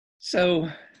So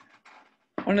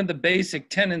one of the basic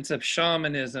tenets of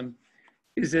shamanism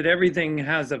is that everything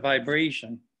has a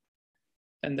vibration,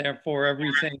 and therefore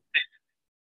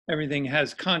everything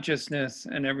has consciousness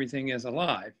and everything is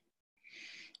alive.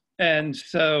 And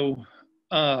so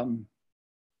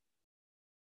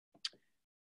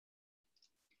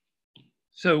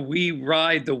so we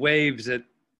ride the waves that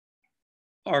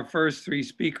our first three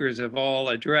speakers have all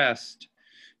addressed,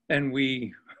 and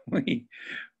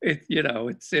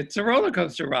it's a roller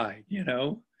coaster ride,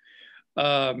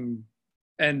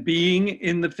 and being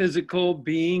in the physical,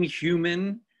 being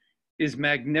human, is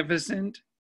magnificent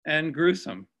and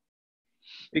gruesome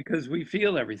because we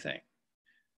feel everything,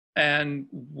 and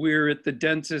we're at the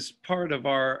densest part of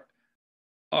our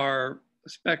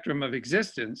spectrum of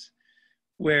existence,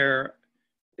 where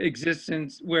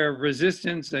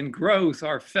resistance and growth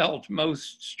are felt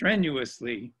most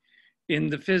strenuously in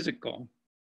the physical.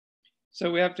 So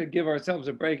we have to give ourselves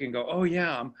a break and go, oh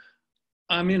yeah,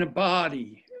 I'm in a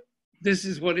body. This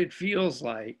is what it feels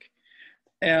like.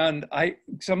 And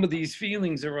some of these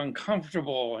feelings are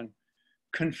uncomfortable and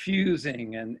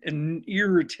confusing and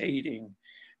irritating.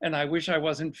 And I wish I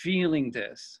wasn't feeling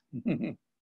this.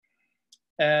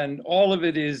 And all of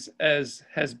it is, as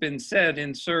has been said,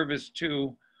 in service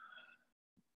to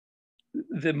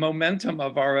the momentum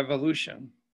of our evolution,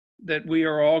 that we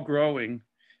are all growing,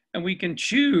 and we can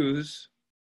choose.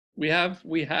 We have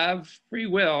free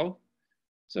will,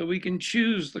 so we can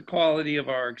choose the quality of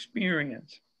our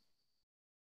experience.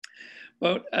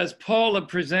 But as Paula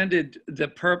presented the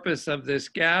purpose of this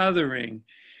gathering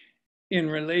in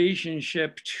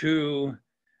relationship to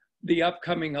the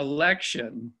upcoming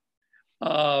election,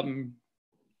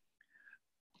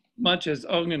 much as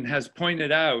Ogun has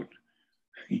pointed out,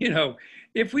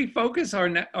 if we focus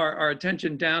our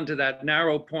attention down to that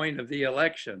narrow point of the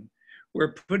election,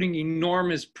 we're putting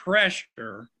enormous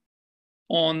pressure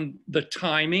on the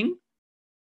timing.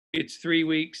 It's 3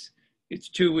 weeks, it's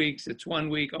 2 weeks, it's 1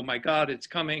 week. Oh my God, it's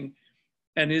coming.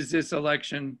 And is this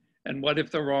election? And what if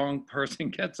the wrong person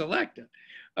gets elected?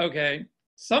 Okay,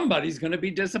 somebody's going to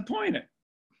be disappointed.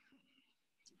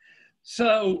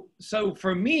 So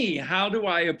for me, how do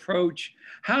I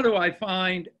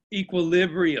find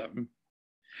equilibrium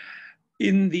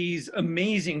in these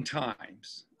amazing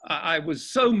times? I was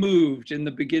so moved in the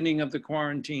beginning of the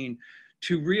quarantine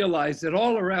to realize that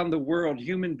all around the world,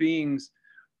 human beings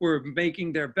were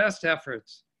making their best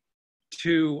efforts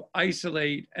to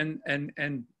isolate and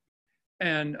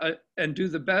do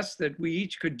the best that we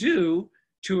each could do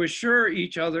to assure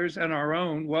each other's and our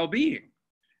own well-being.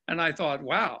 And I thought,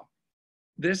 wow,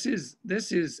 this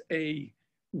is a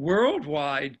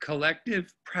worldwide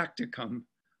collective practicum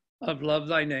of love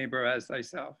thy neighbor as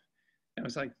thyself. And I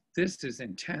was like, this is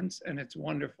intense and it's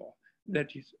wonderful that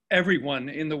everyone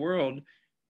in the world,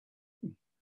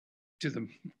 to the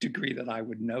degree that I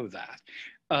would know that,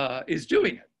 is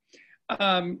doing it.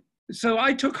 So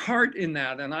I took heart in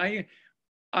that, and I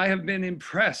have been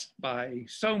impressed by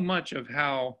so much of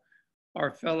how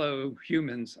our fellow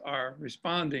humans are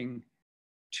responding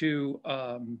to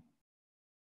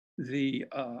the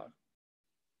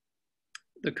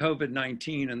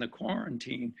COVID-19 and the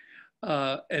quarantine.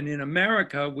 And in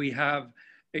America, we have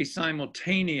a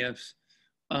simultaneous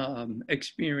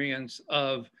experience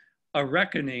of a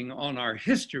reckoning on our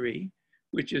history,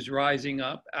 which is rising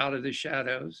up out of the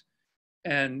shadows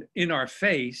and in our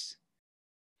face,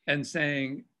 and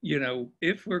saying,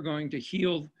 if we're going to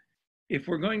heal,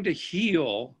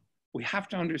 we have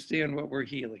to understand what we're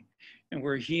healing. And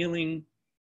we're healing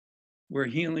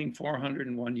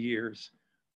 401 years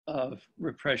of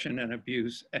repression and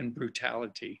abuse and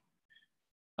brutality.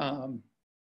 And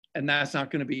that's not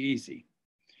going to be easy.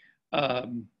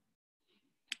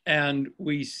 And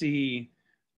we see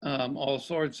all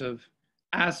sorts of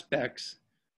aspects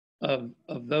of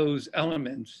those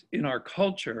elements in our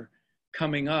culture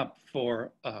coming up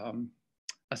for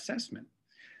assessment.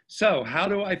 So how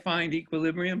do I find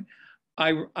equilibrium?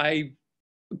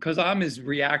 Because I'm as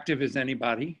reactive as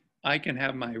anybody. I can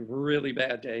have my really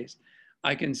bad days.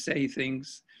 I can say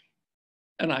things,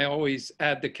 and I always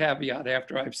add the caveat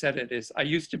after I've said it is, I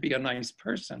used to be a nice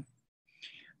person.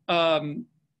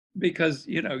 Because,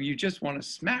 you just want to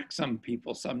smack some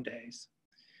people some days.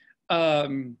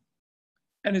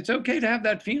 And it's okay to have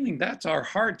that feeling. That's our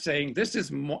heart saying, this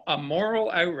is a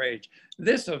moral outrage.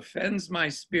 This offends my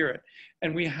spirit.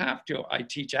 And we have to, I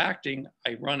teach acting,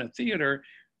 I run a theater,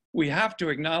 we have to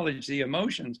acknowledge the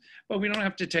emotions, but we don't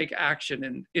have to take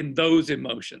action in those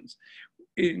emotions.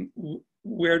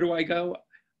 Where do I go?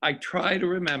 I try to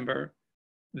remember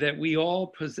that we all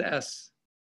possess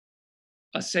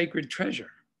a sacred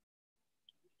treasure.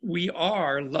 we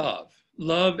are love.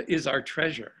 Love is our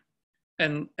treasure.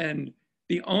 And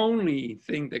the only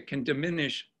thing that can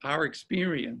diminish our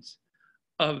experience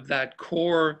of that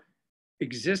core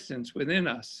existence within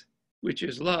us, which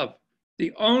is love,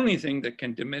 the only thing that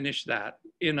can diminish that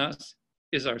in us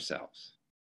is ourselves.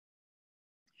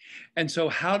 And so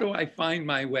how do I find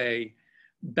my way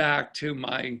back to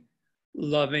my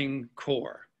loving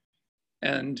core?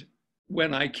 And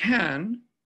when I can,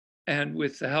 and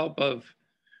with the help of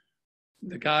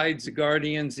the guides, the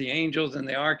guardians, the angels, and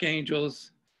the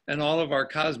archangels, and all of our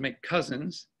cosmic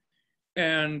cousins,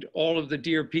 and all of the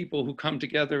dear people who come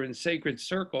together in sacred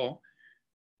circle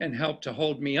and help to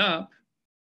hold me up,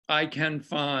 I can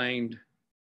find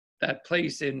that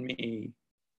place in me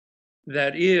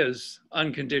that is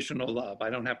unconditional love. I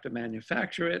don't have to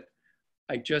manufacture it.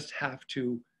 I just have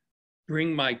to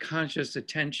bring my conscious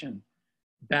attention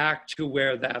back to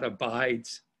where that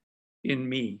abides in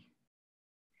me.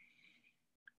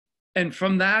 And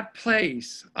from that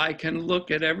place, I can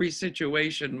look at every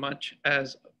situation much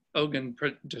as Ogun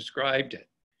described it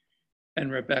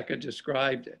and Rebecca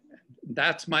described it.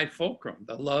 That's my fulcrum.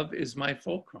 The love is my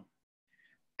fulcrum.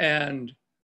 And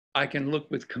I can look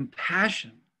with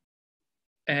compassion,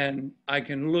 and I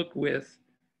can look with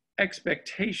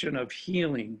expectation of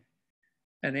healing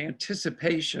and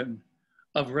anticipation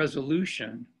of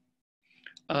resolution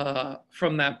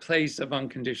from that place of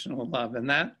unconditional love. And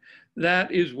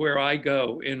that is where I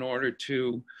go in order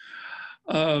to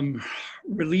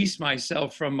release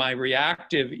myself from my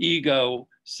reactive ego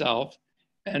self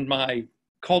and my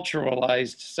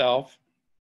culturalized self,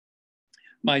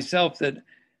 myself that,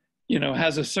 you know,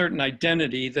 has a certain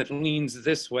identity that leans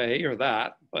this way or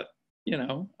that, but, you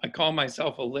know, I call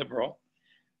myself a liberal.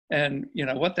 And, you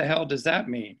know, what the hell does that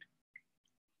mean?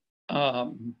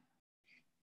 In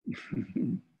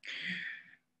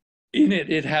it,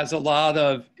 it has a lot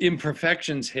of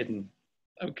imperfections hidden,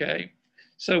 okay?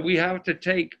 So we have to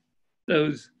take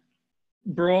those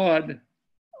broad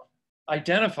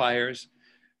identifiers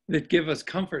that give us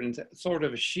comfort and sort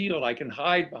of a shield I can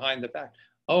hide behind the fact,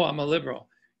 oh, I'm a liberal,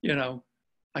 you know,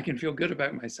 I can feel good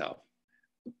about myself.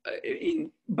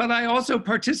 But I also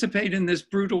participate in this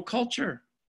brutal culture.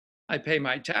 I pay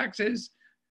my taxes,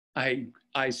 I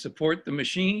support the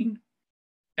machine,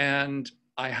 and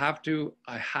I have to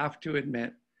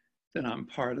admit that I'm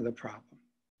part of the problem.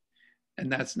 And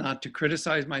that's not to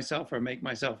criticize myself or make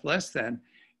myself less than.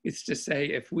 It's to say,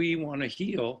 if we want to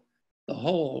heal the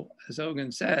whole, as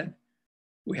Ogun said,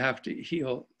 we have to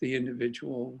heal the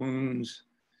individual wounds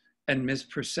and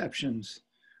misperceptions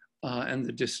and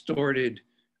the distorted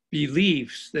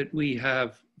beliefs that we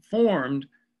have formed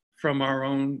from our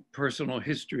own personal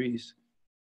histories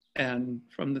and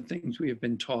from the things we have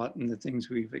been taught and the things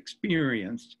we've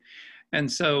experienced. And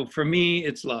so for me,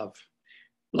 it's love.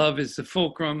 Love is the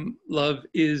fulcrum. Love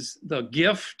is the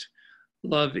gift.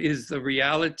 Love is the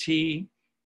reality.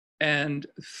 And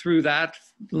through that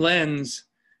lens,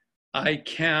 I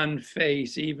can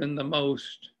face even the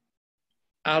most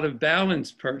out of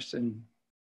balance person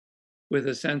with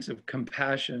a sense of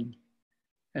compassion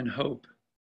and hope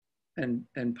and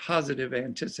positive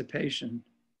anticipation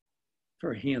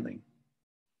for healing.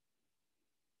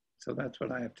 So that's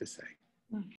what I have to say.